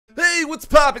what's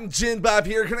poppin'? JinBop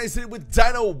here. Can I sit with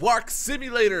Dino Walk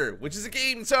Simulator, which is a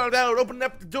game that's all about opening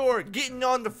up the door, getting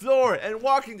on the floor, and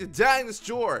walking to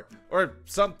Dinosaur, or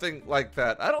something like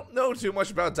that. I don't know too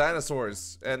much about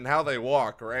dinosaurs and how they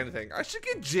walk or anything. I should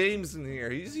get James in here.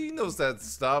 He knows that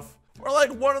stuff. Or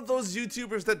like one of those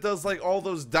YouTubers that does like all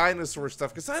those dinosaur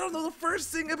stuff, because I don't know the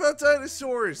first thing about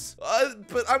dinosaurs.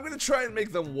 But I'm gonna try and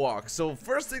make them walk. So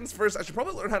first things first, I should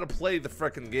probably learn how to play the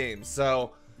frickin' game.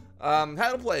 So,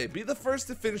 how to play. Be the first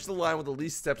to finish the line with the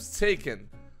least steps taken.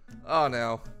 Oh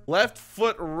no. Left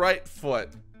foot, right foot.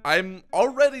 I'm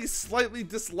already slightly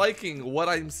disliking what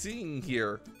I'm seeing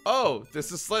here. Oh,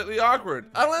 this is slightly awkward.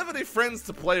 I don't have any friends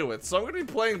to play with, so I'm gonna be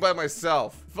playing by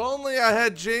myself. If only I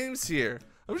had James here.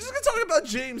 I'm just gonna talk about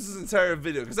James this entire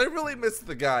video because I really missed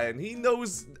the guy and he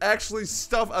knows actually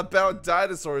stuff about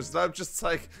dinosaurs and I'm just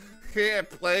like, yeah,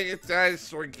 playing a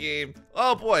dinosaur game.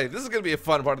 Oh boy, this is gonna be a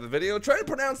fun part of the video. Try to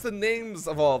pronounce the names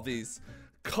of all of these.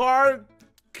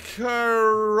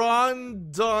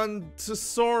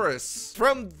 Carcharodontosaurus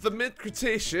from the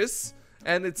mid-Cretaceous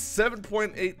and it's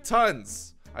 7.8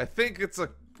 tons. I think it's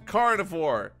a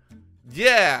carnivore.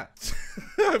 Yeah.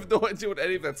 I have no idea what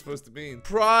any of that's supposed to mean.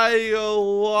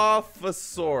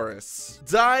 Priolophosaurus.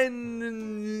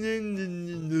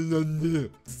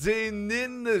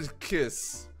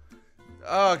 Xeninicus.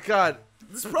 Oh god.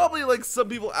 There's probably like some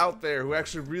people out there who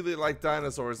actually really like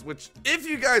dinosaurs, which if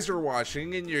you guys are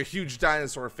watching and you're huge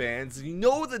dinosaur fans and you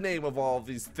know the name of all of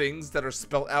these things that are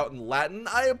spelled out in Latin,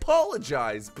 I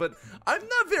apologize, but I'm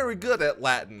not very good at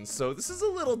Latin, so this is a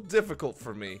little difficult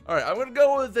for me. Alright, I'm gonna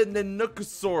go with the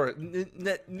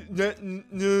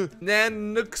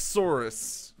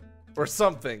Nanosaurus or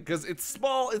something, because it's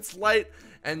small, it's light,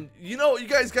 and you know, you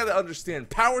guys gotta understand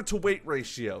power to weight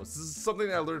ratios. This is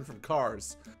something I learned from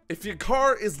cars. If your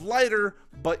car is lighter,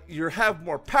 but you have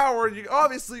more power, you're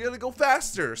obviously gonna go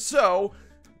faster. So,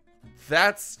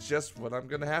 that's just what I'm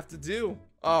gonna have to do.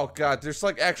 Oh god, there's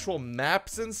like actual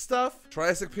maps and stuff.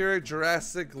 Triassic period,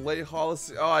 Jurassic, late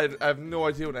Holocene. Oh, I have no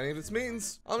idea what any of this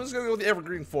means. I'm just gonna go with the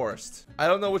Evergreen Forest. I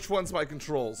don't know which one's my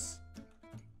controls.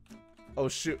 Oh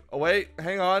shoot, oh wait,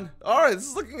 hang on. Alright, this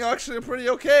is looking actually pretty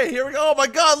okay. Here we go, oh my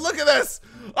god, look at this!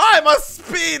 I'm a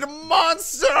speed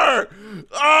monster!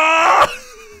 Ah!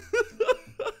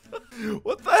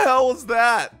 What the hell was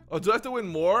that? Oh, do I have to win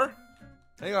more?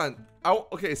 Hang on. Oh,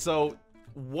 okay, so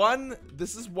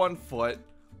this is 1 foot.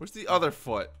 Where's the other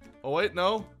foot? Oh wait,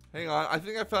 no. Hang on, I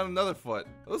think I found another foot.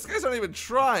 Those guys aren't even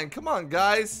trying. Come on,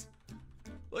 guys.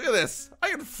 Look at this. I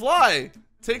can fly.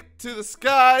 Take to the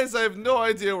skies. I have no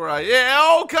idea where I am.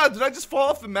 Oh god, did I just fall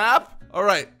off the map? All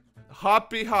right,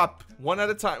 hoppy hop, one at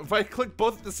a time. If I click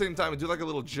both at the same time and do like a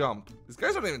little jump. These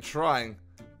guys aren't even trying.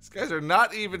 These guys are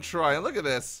not even trying. Look at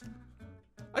this.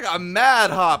 I got mad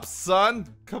hops, son.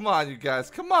 Come on, you guys.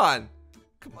 Come on.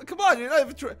 Come on. You're not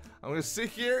even trying. I'm going to sit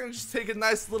here and just take a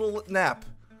nice little nap.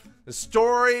 The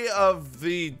story of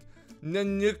the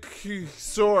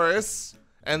Nanosaurus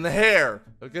and the hare.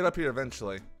 They'll get up here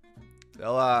eventually.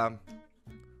 They'll,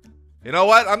 you know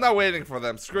what? I'm not waiting for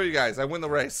them. Screw you guys. I win the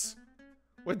race.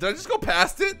 Wait, did I just go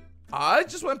past it? I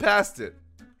just went past it.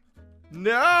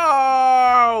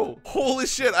 No! Holy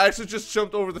shit, I actually just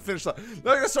jumped over the finish line.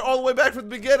 Now I gotta start all the way back from the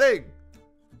beginning.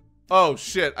 Oh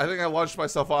shit, I think I launched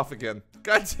myself off again.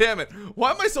 God damn it.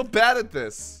 Why am I so bad at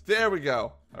this? There we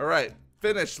go. Alright,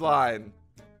 finish line.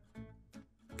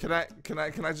 Can I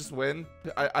just win?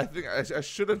 I think I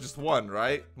should have just won,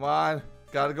 right? Come on.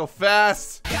 Gotta go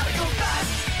fast. Gotta go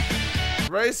fast.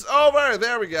 Race over.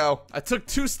 There we go. I took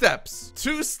 2 steps.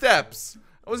 2 steps.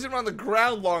 I wasn't even on the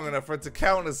ground long enough for it to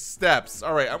count as steps.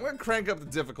 All right, I'm gonna crank up the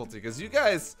difficulty because you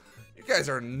guys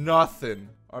are nothing.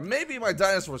 Or maybe my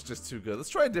dinosaur was just too good. Let's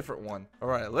try a different one. All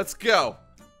right, let's go.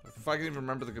 If I can even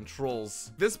remember the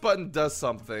controls. This button does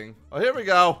something. Oh, here we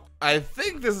go. I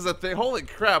think this is a thing. Holy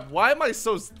crap, why am I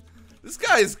so... This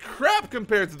guy is crap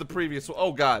compared to the previous one.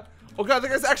 Oh god. Oh god, the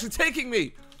guy's actually taking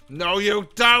me. No, you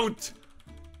don't.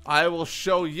 I will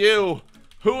show you.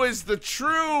 Who is the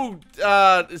true,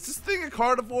 is this thing a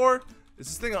carnivore? Is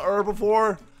this thing an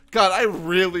herbivore? God, I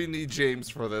really need James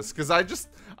for this, because I'm just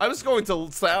going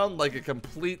to sound like a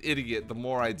complete idiot the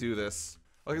more I do this.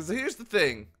 Okay, so here's the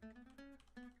thing.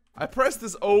 I press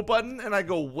this O button, and I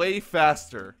go way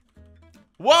faster.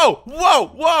 Whoa, whoa,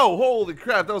 whoa, holy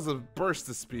crap, that was a burst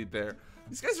of speed there.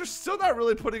 These guys are still not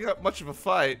really putting up much of a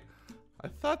fight. I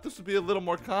thought this would be a little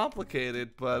more complicated,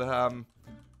 but,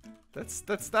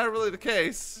 that's not really the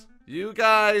case. You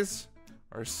guys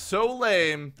are so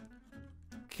lame.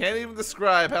 Can't even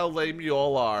describe how lame you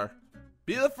all are.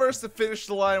 Be the first to finish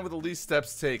the line with the least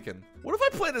steps taken. What if I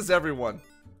played as everyone?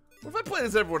 What if I played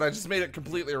as everyone? I just made it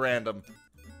completely random.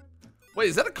 Wait,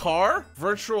 is that a car?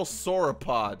 Virtual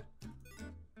sauropod.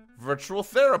 Virtual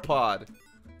theropod.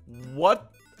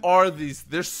 What are these?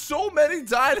 There's so many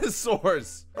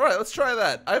dinosaurs. All right, let's try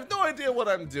that. I have no idea what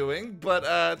I'm doing, but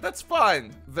that's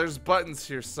fine. There's buttons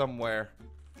here somewhere.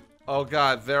 Oh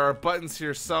God, there are buttons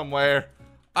here somewhere.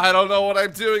 I don't know what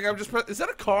I'm doing. I'm just is that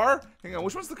a car? Hang on,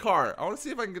 which one's the car? I want to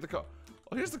see if I can get the car.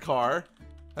 Oh, here's the car.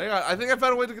 Hang on, I think I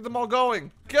found a way to get them all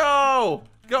going. Go!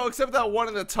 Go, except that one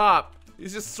in the top.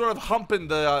 He's just sort of humping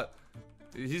the,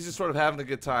 he's just sort of having a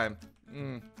good time.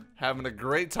 Having a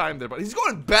great time there, but he's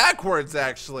going backwards,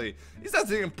 actually. He's not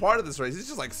taking part of this race. He's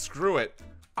just like, screw it.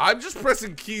 I'm just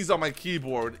pressing keys on my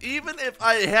keyboard. Even if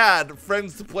I had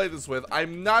friends to play this with,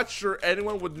 I'm not sure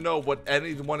anyone would know what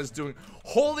anyone is doing.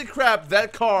 Holy crap,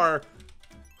 that car.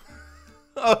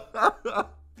 I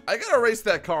gotta race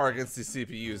that car against these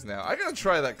CPUs now. I gotta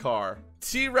try that car.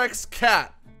 T-Rex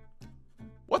cat.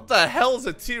 What the hell is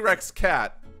a T-Rex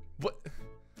cat? What?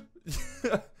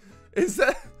 Is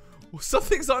that?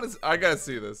 Something's on his. I gotta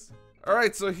see this. All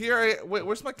right, so here wait,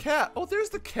 where's my cat? Oh, there's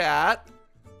the cat.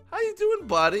 How you doing,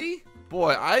 buddy?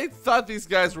 Boy, I thought these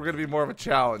guys were gonna be more of a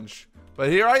challenge, but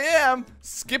here I am,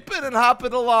 skipping and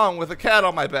hopping along with a cat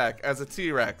on my back as a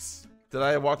T-Rex. Did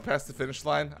I walk past the finish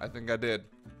line? I think I did.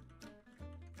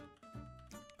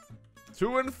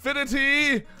 To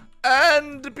infinity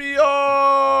and beyond,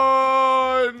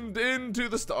 into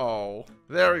the oh,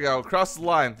 there we go. Across the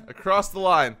line. Across the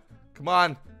line. Come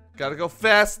on. Gotta go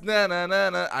fast. Na na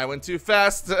na na. I went too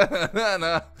fast. Na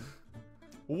na.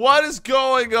 What is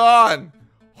going on?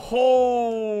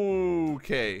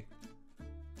 Okay.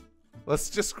 Let's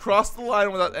just cross the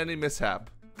line without any mishap.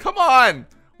 Come on.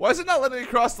 Why is it not letting me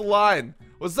cross the line?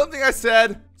 Was something I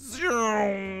said?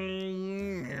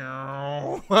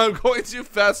 I'm going too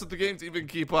fast for the game to even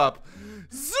keep up.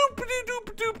 Zoopity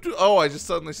doop doop doop. Oh, I just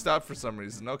suddenly stopped for some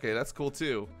reason. Okay, that's cool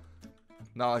too.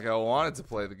 Not like I wanted to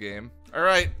play the game.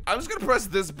 Alright, I'm just gonna press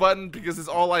this button because it's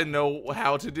all I know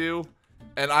how to do.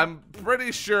 And I'm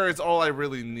pretty sure it's all I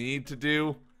really need to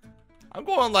do. I'm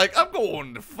going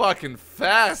fucking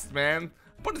fast, man. I'm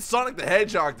putting Sonic the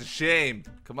Hedgehog to shame.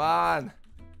 Come on.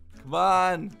 Come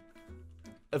on.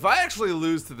 If I actually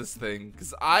lose to this thing,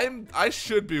 because I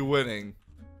should be winning.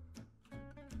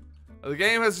 The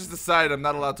game has just decided I'm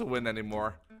not allowed to win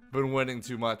anymore. Been winning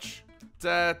too much.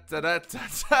 What am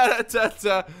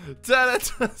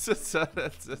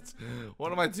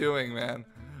I doing, man?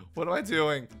 What am I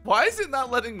doing? Why is it not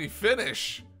letting me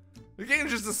finish? The game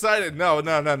just decided, no,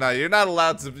 you're not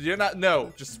allowed to,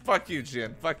 no, just fuck you,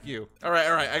 Jin, fuck you. All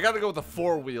right, I gotta go with the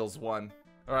 4 wheels one.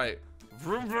 All right,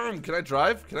 vroom, vroom, can I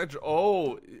drive?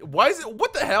 Oh, why is it,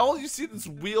 what the hell? You see this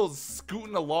wheels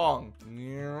scooting along.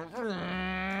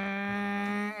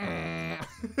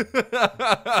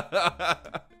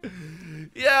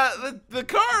 Yeah, the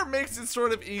car makes it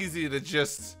sort of easy to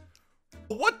just,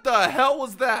 what the hell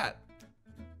was that?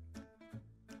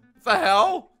 What the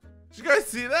hell? Did you guys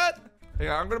see that? Hang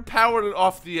on, I'm gonna power it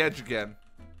off the edge again.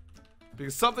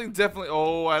 Because something definitely,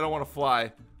 oh, I don't want to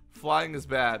fly. Flying is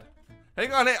bad.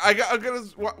 Hang on, I'm gonna,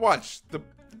 watch,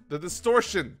 the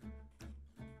distortion.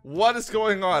 What is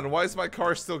going on? Why is my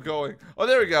car still going? Oh,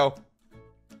 there we go.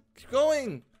 Keep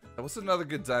going. What's another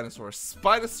good dinosaur?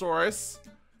 Spinosaurus.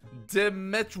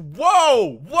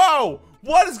 Whoa!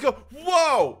 What is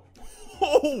whoa!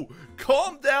 Whoa!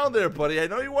 Calm down there, buddy. I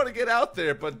know you want to get out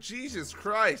there, but Jesus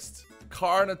Christ.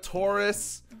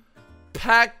 Carnotaurus.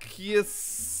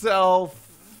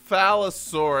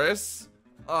 Pachycephalosaurus.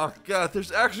 Oh god,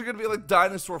 there's actually gonna be like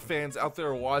dinosaur fans out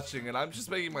there watching, and I'm just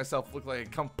making myself look like a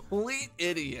complete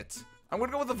idiot. I'm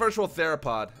gonna go with the virtual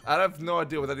theropod. I have no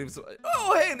idea what that even.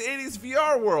 Oh, hey, an 80s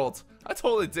VR world. I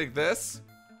totally dig this.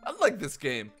 I like this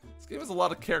game. This game has a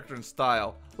lot of character and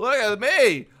style. Look at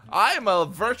me. I'm a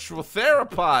virtual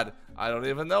theropod. I don't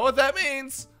even know what that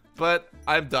means, but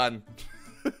I'm done.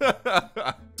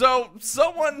 So,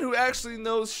 someone who actually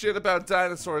knows shit about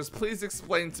dinosaurs, please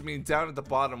explain to me down at the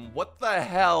bottom, what the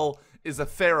hell is a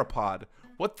theropod?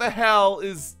 What the hell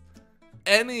is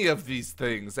any of these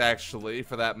things, actually,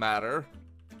 for that matter?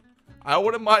 I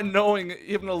wouldn't mind knowing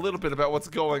even a little bit about what's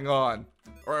going on.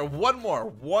 Alright, one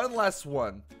last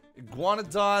one.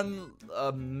 Iguanodon,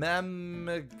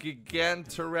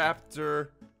 Mammagigantoraptor,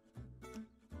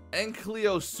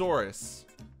 Ankylosaurus.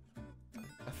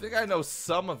 I think I know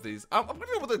some of these. I'm gonna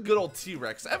go with a good old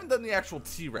T-Rex. I haven't done the actual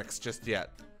T-Rex just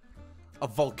yet. A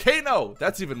volcano!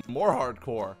 That's even more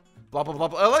hardcore. Blah, blah, blah,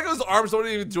 blah. I like how his arms don't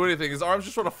even do anything. His arms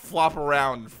just sort of flop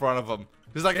around in front of him.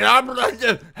 He's like, that's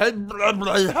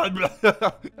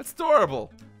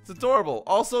adorable. It's adorable.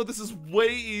 Also, this is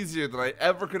way easier than I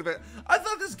ever could have. I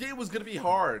thought this game was gonna be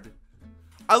hard.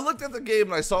 I looked at the game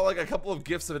and I saw like a couple of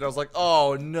GIFs of it. I was like,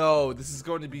 oh no, this is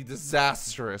going to be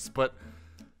disastrous. But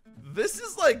this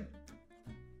is like,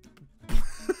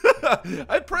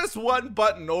 I press one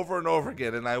button over and over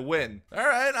again and I win. All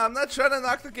right, I'm not trying to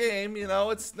knock the game. You know,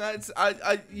 it's not.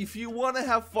 If you want to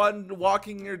have fun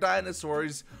walking your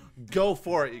dinosaurs, go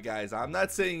for it, you guys. I'm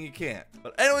not saying you can't.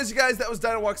 But anyways, you guys, that was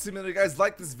Dino Walking Sim. If you guys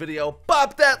like this video,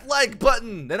 pop that like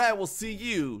button, and I will see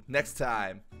you next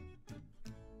time.